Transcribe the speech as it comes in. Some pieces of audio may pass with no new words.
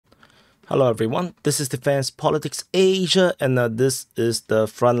Hello everyone, this is Defense Politics Asia, and this is the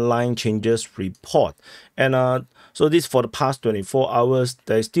Frontline Changes Report. And so this for the past 24 hours,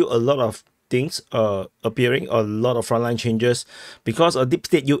 there is still a lot of things appearing, a lot of frontline changes, because Deep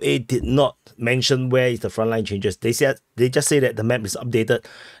State UA did not mention where is the frontline changes. They just say that the map is updated,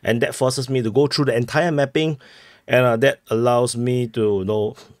 and that forces me to go through the entire mapping, and that allows me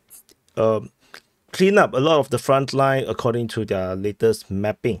to clean up a lot of the front line according to their latest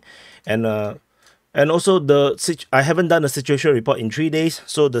mapping. And also I haven't done a situation report in 3 days,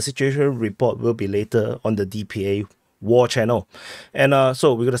 so the situation report will be later on the DPA War channel. And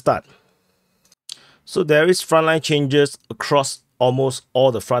so we're gonna start. So there is frontline changes across almost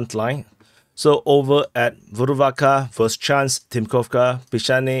all the front line. So over at Vurvaka, Voschansk, Timkovka,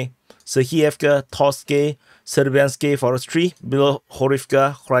 Pishane, Serhievka, Torske, Serbianske Forestry,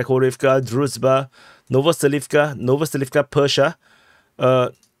 Bilohorivka, Krajhorivka, Druzhba, Novoselivka, Persia.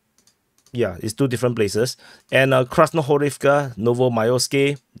 Yeah, it's two different places. And Krasnohorivka,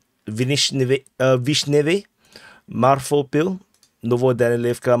 Novomayorske, Vishneve, Marfopil,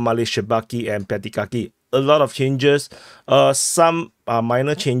 Novodanilivka, Malishebaki, and Petikaki. A lot of changes. Some are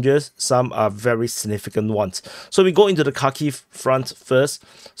minor changes, some are very significant ones. So we go into the Kharkiv front first.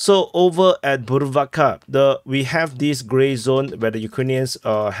 So over at Burvaka, we have this gray zone where the Ukrainians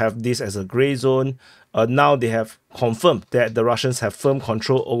have this as a gray zone. Now they have confirmed that the Russians have firm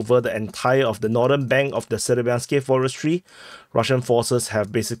control over the entire of the northern bank of the Serbianske Forestry. Russian forces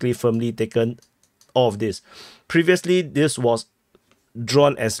have basically firmly taken all of this. Previously, this was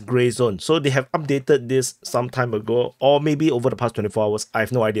drawn as gray zone, so they have updated this some time ago, or maybe over the past 24 hours. I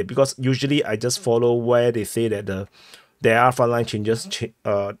have no idea, because usually I just follow where they say that there are frontline changes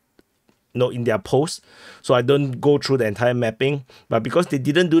in their posts, so I don't go through the entire mapping. But because they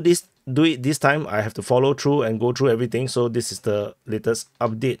didn't do it this time, I have to follow through and go through everything. So this is the latest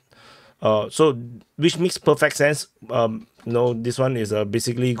update, so which makes perfect sense. This one is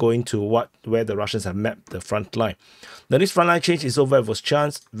basically going to where the Russians have mapped the front line. The next frontline change is over at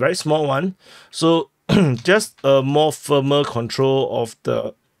Voschansk, very small one. So just a more firmer control of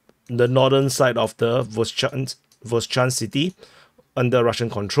the northern side of the Voschansk city under Russian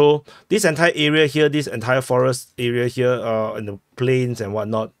control. This entire area here, this entire forest area here, in the plains and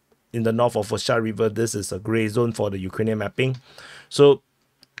whatnot, in the north of Voschansk River, this is a gray zone for the Ukrainian mapping. So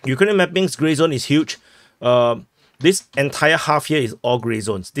Ukrainian mapping's gray zone is huge. This entire half here is all gray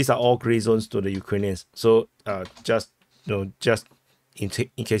zones. These are all gray zones to the Ukrainians. So just in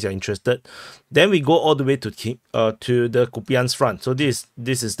case you're interested. Then we go all the way to the Kupiansk front. So this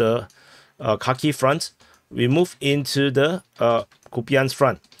is the Kharkiv front. We move into the Kupiansk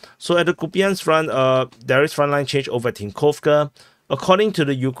front. So at the Kupiansk front, there is frontline change over at Timkovka. According to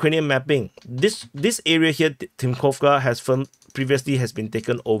the Ukrainian mapping, this area here, Timkovka, previously has been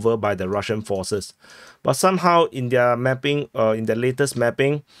taken over by the Russian forces. But somehow in their mapping, in their latest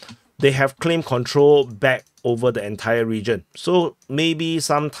mapping, they have claimed control back over the entire region. So maybe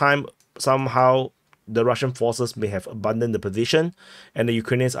somehow the Russian forces may have abandoned the position and the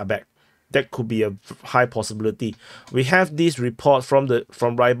Ukrainians are back. That could be a high possibility. We have this report from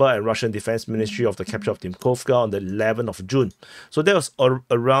Ryber and Russian Defense Ministry of the capture of Timkovka on the 11th of June. So that was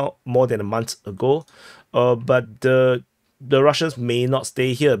around more than a month ago. But the Russians may not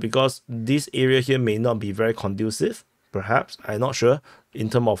stay here, because this area here may not be very conducive, perhaps. I'm not sure, in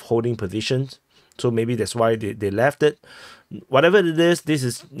terms of holding positions. So maybe that's why they left it. Whatever it is, this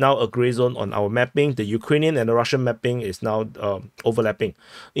is now a gray zone on our mapping. The Ukrainian and the Russian mapping is now overlapping.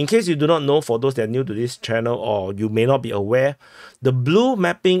 In case you do not know, for those that are new to this channel, or you may not be aware, the blue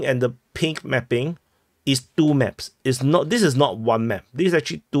mapping and the pink mapping is two maps. This is not one map. This is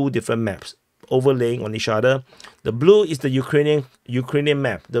actually two different maps overlaying on each other. The blue is the Ukrainian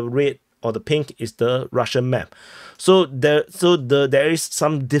map. The red or the pink is the Russian map. So there is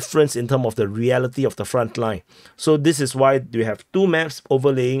some difference in terms of the reality of the front line. So this is why we have two maps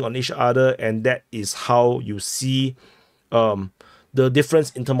overlaying on each other, and that is how you see the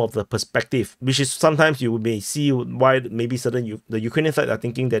difference in terms of the perspective, which is sometimes you may see why maybe the Ukrainian side are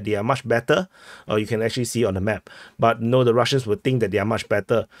thinking that they are much better, or you can actually see on the map. But no, the Russians would think that they are much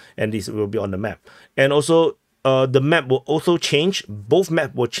better, and this will be on the map. And also, the map will also change. Both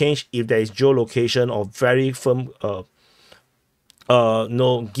maps will change if there is geolocation or very firm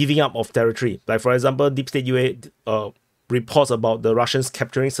giving up of territory. Like for example, Deep State UA reports about the Russians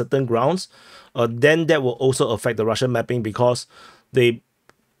capturing certain grounds. Then that will also affect the Russian mapping, because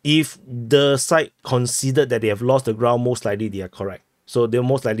if the site considered that they have lost the ground, most likely they are correct. So they're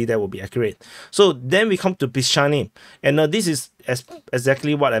most likely that will be accurate. So then we come to Pishane. And this is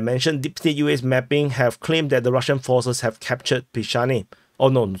exactly what I mentioned. Deep State UA's mapping have claimed that the Russian forces have captured Pishane Oh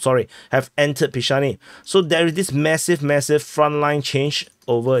no, sorry, have entered Pishani. So there is this massive frontline change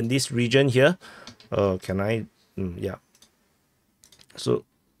over in this region here. Can I? Yeah. So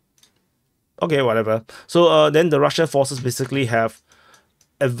okay, whatever. So then the Russian forces basically have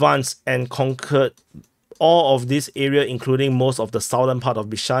advanced and conquered all of this area, including most of the southern part of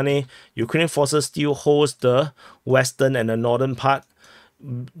Bishani. Ukrainian forces still holds the western and the northern part,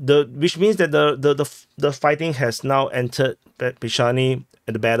 which means that the fighting has now entered Bishani,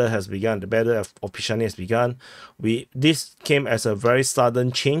 and the battle has begun. The battle of Bishani has begun. This came as a very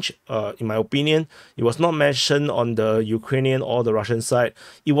sudden change, in my opinion. It was not mentioned on the Ukrainian or the Russian side.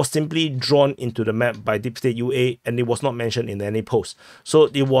 It was simply drawn into the map by Deep State UA, and it was not mentioned in any post. So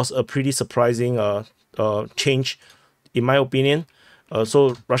it was a pretty surprising change, in my opinion.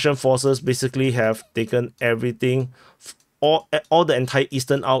 So Russian forces basically have taken everything, all the entire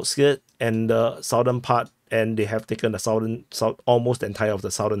eastern outskirt and the southern part, and they have taken the almost the entire of the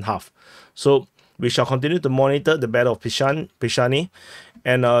southern half. So we shall continue to monitor the battle of Pishani,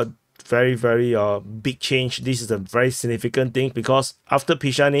 and very big change. This is a very significant thing, because after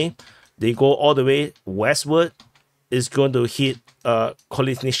Pishani, they go all the way westward. Is going to hit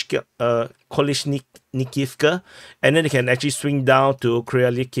Kolesnikivka, and then they can actually swing down to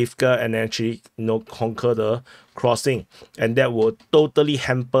Krylikivka and actually conquer the crossing, and that will totally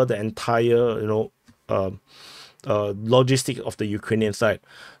hamper the entire logistic of the Ukrainian side.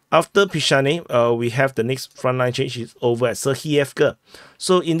 After Pishani, we have the next frontline change is over at Serhievka.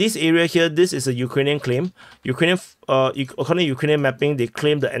 So in this area here, this is a Ukrainian claim. According to Ukrainian mapping, they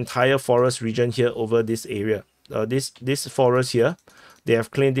claim the entire forest region here over this area. This forest here, they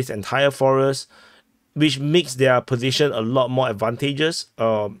have claimed this entire forest, which makes their position a lot more advantageous,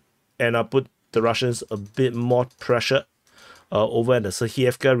 and put the Russians a bit more pressure over in the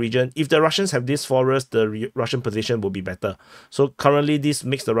Serhievka region. If the Russians have this forest, the Russian position will be better. So currently, this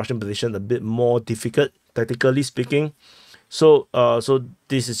makes the Russian position a bit more difficult, tactically speaking. So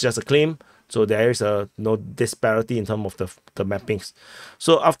this is just a claim. So there is no disparity in terms of the mappings.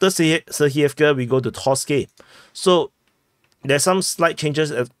 So after Serhievka, we go to Torske. So there's some slight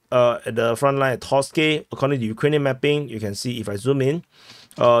changes at the front line at Torske. According to Ukrainian mapping, you can see if I zoom in,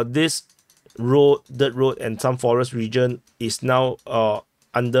 this dirt road and some forest region is now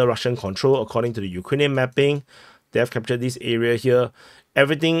under Russian control. According to the Ukrainian mapping, they have captured this area here.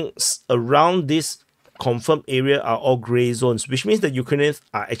 Everything around this confirmed area are all gray zones, which means that Ukrainians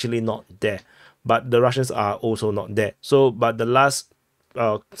are actually not there, but the Russians are also not there. So, but the last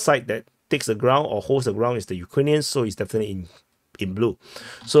site that takes the ground or holds the ground is the Ukrainians, so it's definitely in blue.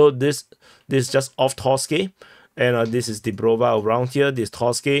 So this is just off Torske, and this is Dibrova around here. This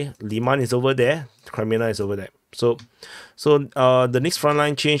Torske, Liman is over there, Crimea is over there. So the next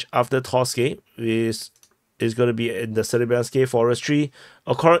frontline change after Torske is going to be in the Serbiansky forestry.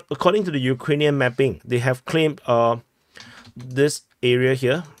 According to the Ukrainian mapping, they have claimed this area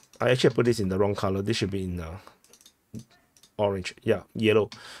here. I actually put this in the wrong color. This should be in orange. Yeah, yellow.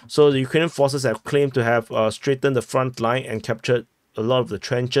 So the Ukrainian forces have claimed to have straightened the front line and captured a lot of the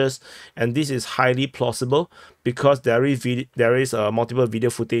trenches, and this is highly plausible because there is multiple video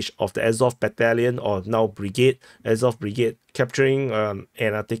footage of the Azov battalion, or now brigade, Azov brigade, capturing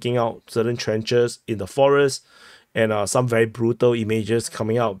and taking out certain trenches in the forest, and some very brutal images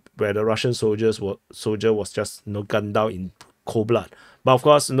coming out where the Russian soldier was just gunned down in cold blood. But of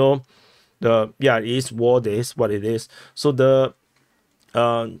course, it is war. It is what it is. So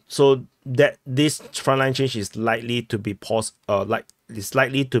so that this frontline change is likely to be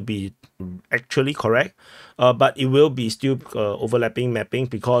actually correct, but it will be still overlapping mapping,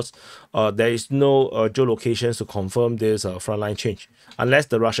 because there is no geolocations to confirm this frontline change unless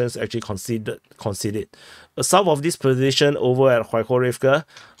the Russians actually concede it. South of this position over at Khoikhorivka,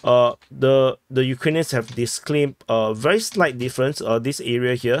 the Ukrainians have disclaimed a very slight difference, this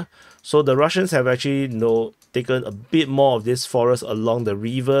area here. So the Russians have actually taken a bit more of this forest along the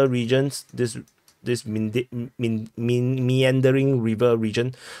river regions, this meandering river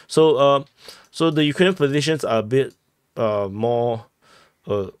region. So the Ukrainian positions are a bit more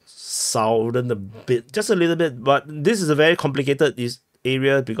southern, just a little bit. But this is a very complicated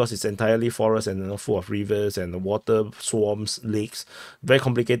area because it's entirely forest and full of rivers and water, swamps, lakes. Very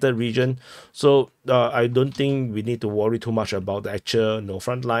complicated region. So I don't think we need to worry too much about the actual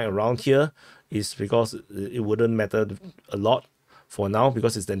front line around here. Is because it wouldn't matter a lot for now,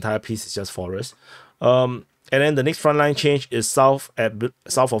 because it's the entire piece is just forest. And then the next frontline change is south of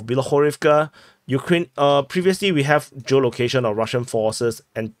Bilohorivka. Ukraine. Previously we have geolocation of Russian forces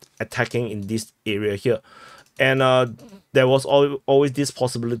and attacking in this area here, and there was always this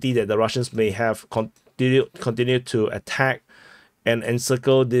possibility that the Russians may have continued to attack and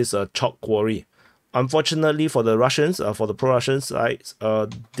encircle this chalk quarry. Unfortunately for the Russians, for the pro-Russian side,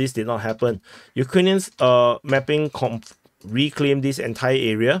 this did not happen. Ukrainians mapping reclaim this entire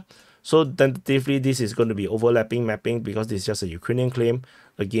area. So tentatively, this is going to be overlapping mapping because this is just a Ukrainian claim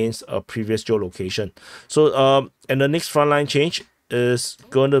against a previous geolocation. So and the next frontline change is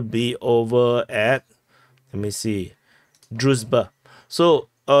going to be over at, let me see, Druzhba. So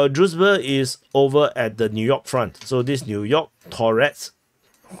Druzhba is over at the New York front. So this New York, Torets,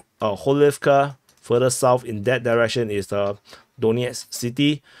 Holivka, further south in that direction is the Donetsk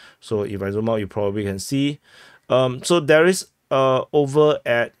city. So if I zoom out, you probably can see. So there is over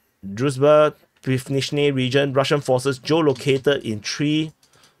at Druzhba, Pivnishny region, Russian forces geolocated in 3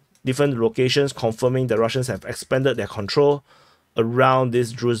 different locations, confirming the Russians have expanded their control around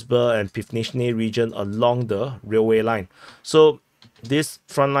this Druzhba and Pivnishny region along the railway line. So this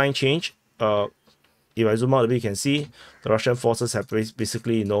frontline change, if I zoom out a bit, you can see the Russian forces have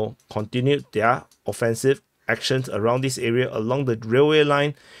basically, you know, continued their offensive actions around this area along the railway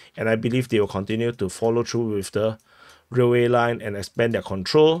line, and I believe they will continue to follow through with the railway line and expand their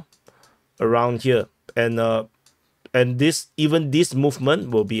control around here. And this, even this movement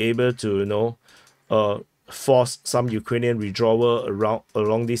will be able to, you know, force some Ukrainian withdrawal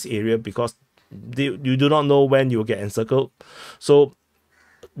along this area, because you do not know when you'll get encircled. So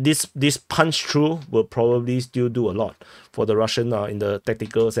this punch through will probably still do a lot for the Russian in the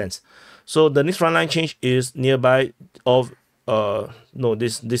tactical sense. So the next frontline change is nearby of no,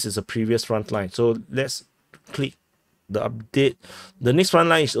 this is a previous front line. So let's click the update. The next front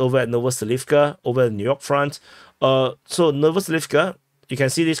line is over at Novoselivka, over at New York front. So Novoselivka, you can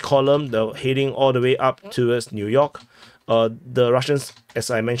see this column, the heading all the way up towards New York. The Russians,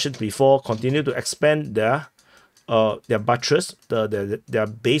 as I mentioned before, continue to expand their buttress, their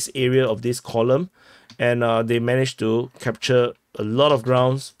base area of this column, and they managed to capture a lot of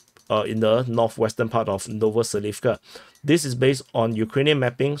grounds in the northwestern part of Novoselivka. This is based on Ukrainian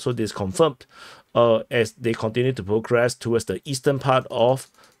mapping, so this is confirmed as they continue to progress towards the eastern part of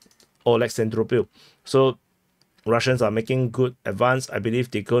Oleksandropil. So Russians are making good advance. I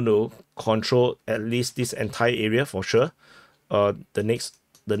believe they're going to control at least this entire area for sure. The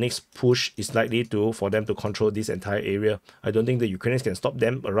next push is likely for them to control this entire area. I don't think the Ukrainians can stop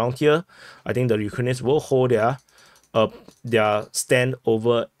them around here. I think the Ukrainians will hold their stand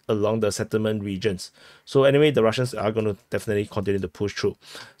over along the settlement regions. So anyway, the Russians are going to definitely continue to push through.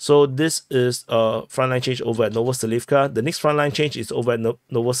 So this is frontline change over at Novoselivka. The next frontline change is over at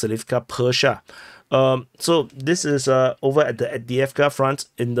Novoselivka, Persia. So this is over at the Avdiivka front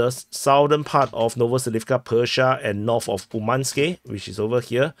in the southern part of Novoselivka, Persia, and north of Umanske, which is over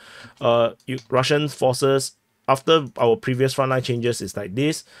here. Russian forces, after our previous frontline changes, is like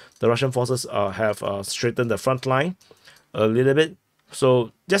this. The Russian forces have straightened the front line a little bit.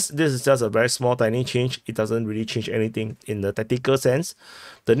 So this is just a very small, tiny change. It doesn't really change anything in the tactical sense.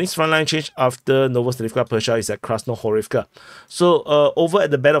 The next frontline change after Novoselivka, Persia is at Krasnohorivka. So over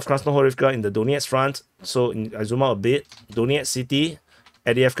at the bed of Krasnohorivka in the Donetsk front, so I zoom out a bit, Donetsk city,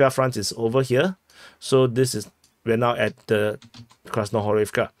 Avdiivka front is over here. So we're now at the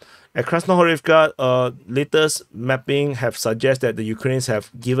Krasnohorivka. At Krasnohorivka, latest mapping have suggested that the Ukrainians have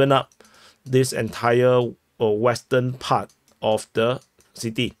given up this entire western part of the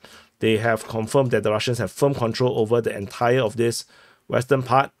city. They have confirmed that the Russians have firm control over the entire of this western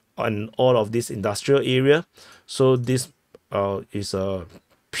part and all of this industrial area. So this is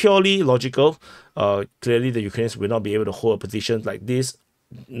purely logical. Clearly, the Ukrainians will not be able to hold a position like this.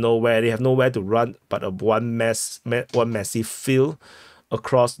 They have nowhere to run but one massive field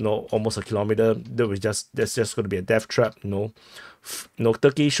across almost a kilometer. That's just going to be a death trap.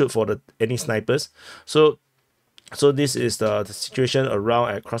 Turkey shoot for any snipers. So this is the situation around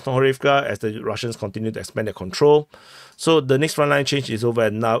at Krasnohorivka as the Russians continue to expand their control. So the next frontline change is over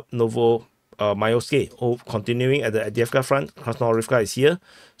at Novomayoske, continuing at the Avdiivka front. Krasnohorivka is here.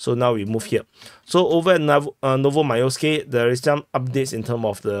 So now we move here. So over at Novomayoske, there is some updates in terms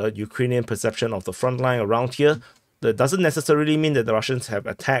of the Ukrainian perception of the front line around here. That doesn't necessarily mean that the Russians have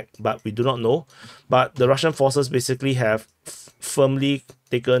attacked, but we do not know. But the Russian forces basically have firmly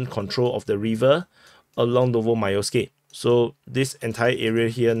taken control of the river along Novomayoske. So this entire area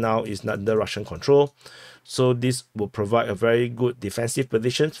here now is under Russian control. So this will provide a very good defensive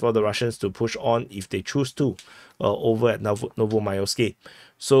position for the Russians to push on if they choose to over at Novomayoske.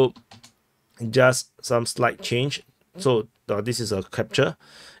 So just some slight change. So this is a capture.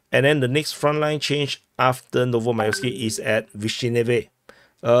 And then the next frontline change after Novomayoske is at Vishneve.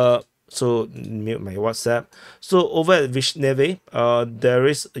 So mute my WhatsApp. So over at Vishneve, there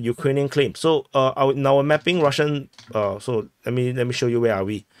is a Ukrainian claim. So in our mapping Russian, so let me show you where are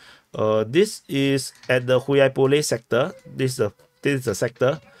we. This is at the Huyaipole sector. This is the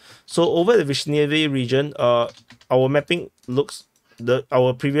sector. So over the Vishneve region, our mapping looks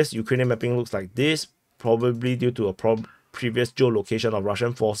our previous Ukrainian mapping looks like this, probably due to a previous geolocation of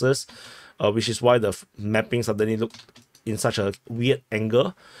Russian forces, which is why the mapping suddenly looked in such a weird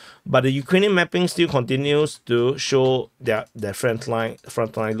angle. But the Ukrainian mapping still continues to show their front line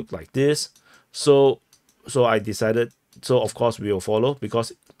look like this. So I decided, so of course we will follow,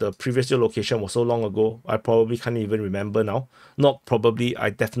 because the previous geolocation was so long ago, I probably can't even remember now. Not probably, I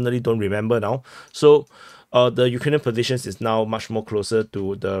definitely don't remember now. So the Ukrainian positions is now much more closer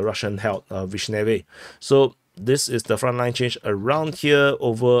to the Russian held Vishneve. So this is the frontline change around here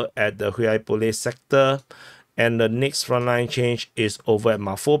over at the Huyaipole sector. And the next frontline change is over at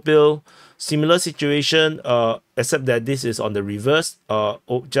Marfopil. Similar situation, except that this is on the reverse,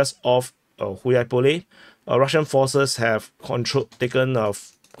 just off Huyaipole. Russian forces have taken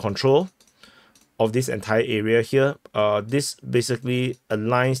control of this entire area here. This basically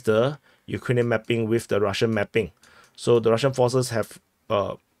aligns the Ukrainian mapping with the Russian mapping. So the Russian forces have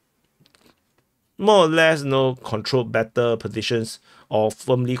more or less controlled better positions, or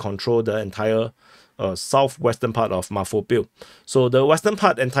firmly control the entire southwestern part of Marfopil. So the western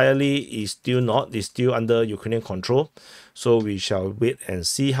part entirely is still under Ukrainian control. So we shall wait and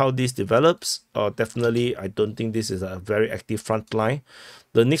see how this develops. Definitely, I don't think this is a very active front line.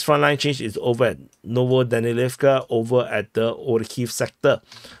 The next frontline change is over at Novodanilivka, over at the Orkhiv sector,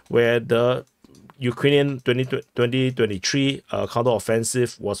 where the Ukrainian 2023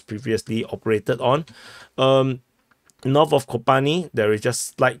 counter-offensive was previously operated on. North of Kopani, there is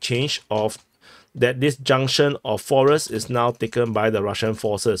just slight change of that this junction of forest is now taken by the Russian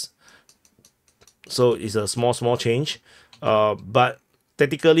forces. So it's a small change, but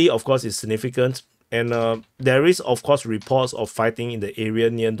tactically, of course, it's significant. And there is, of course, reports of fighting in the area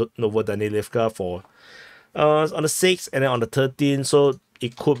near Novodanilivka for on the 6th and then on the 13th. So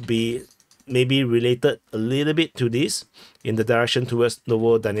it could be maybe related a little bit to this in the direction towards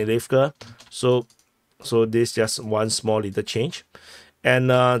Novodanilivka. So this just one small little change.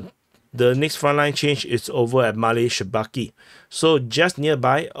 And the next frontline change is over at Male Shebaki. So just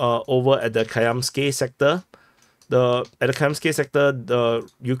nearby, over at the Kayamsky sector, the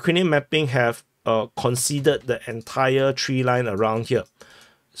Ukrainian mapping have conceded the entire tree line around here.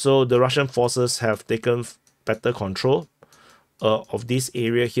 So the Russian forces have taken better control of this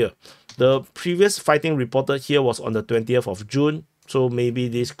area here. The previous fighting reported here was on the 20th of June. So maybe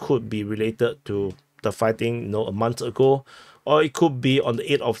this could be related to the fighting a month ago, or it could be on the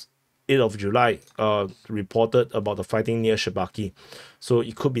 8th of July, reported about the fighting near Shebaki. So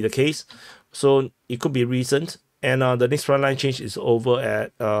it could be the case. So it could be recent. And the next frontline change is over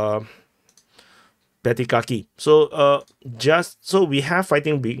at Petikaki. So we have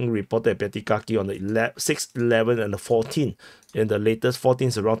fighting being reported at Petikaki on the 6th, 11th, and the 14th. And the latest 14th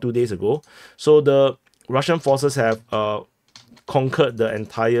is around 2 days ago. So the Russian forces have conquered the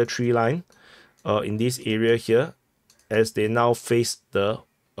entire tree line in this area here, as they now face the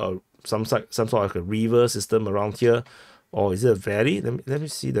some sort of like a river system around here, or is it a valley? Let me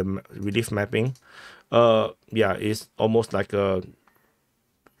see the relief mapping. Yeah, it's almost like a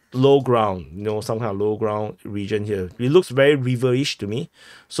low ground, some kind of low ground region here. It looks very riverish to me.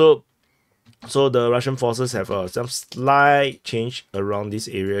 So the Russian forces have some slight change around this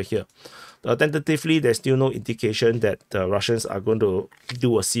area here. Tentatively, there's still no indication that the Russians are going to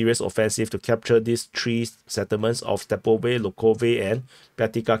do a serious offensive to capture these three settlements of Stepove, Lokove, and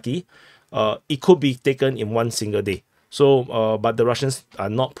Petikaki. It could be taken in one single day. So, but the Russians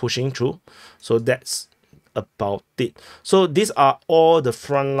are not pushing through. So that's about it. So these are all the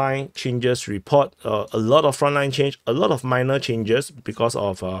frontline changes report. A lot of frontline change, a lot of minor changes because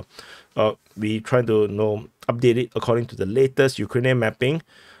of we try to update it according to the latest Ukrainian mapping.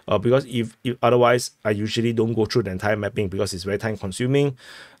 Because if otherwise, I usually don't go through the entire mapping because it's very time consuming.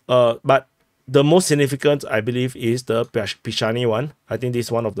 But the most significant, I believe, is the Pishani one. I think this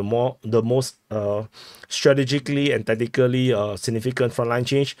is one of the most strategically and tactically significant frontline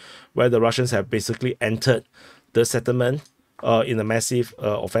change, where the Russians have basically entered the settlement in a massive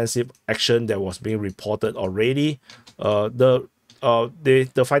offensive action that was being reported already. The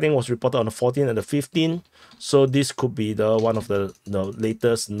fighting was reported on the 14th and the 15th. So this could be one of the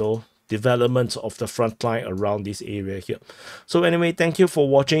latest developments of the front line around this area here. So anyway, thank you for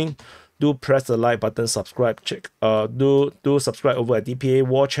watching. Do press the like button, subscribe, do subscribe over at DPA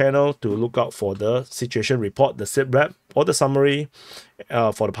War channel to look out for the situation report, the SIP rep, all the summary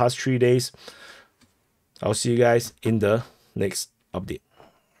for the past 3 days. I'll see you guys in the next update.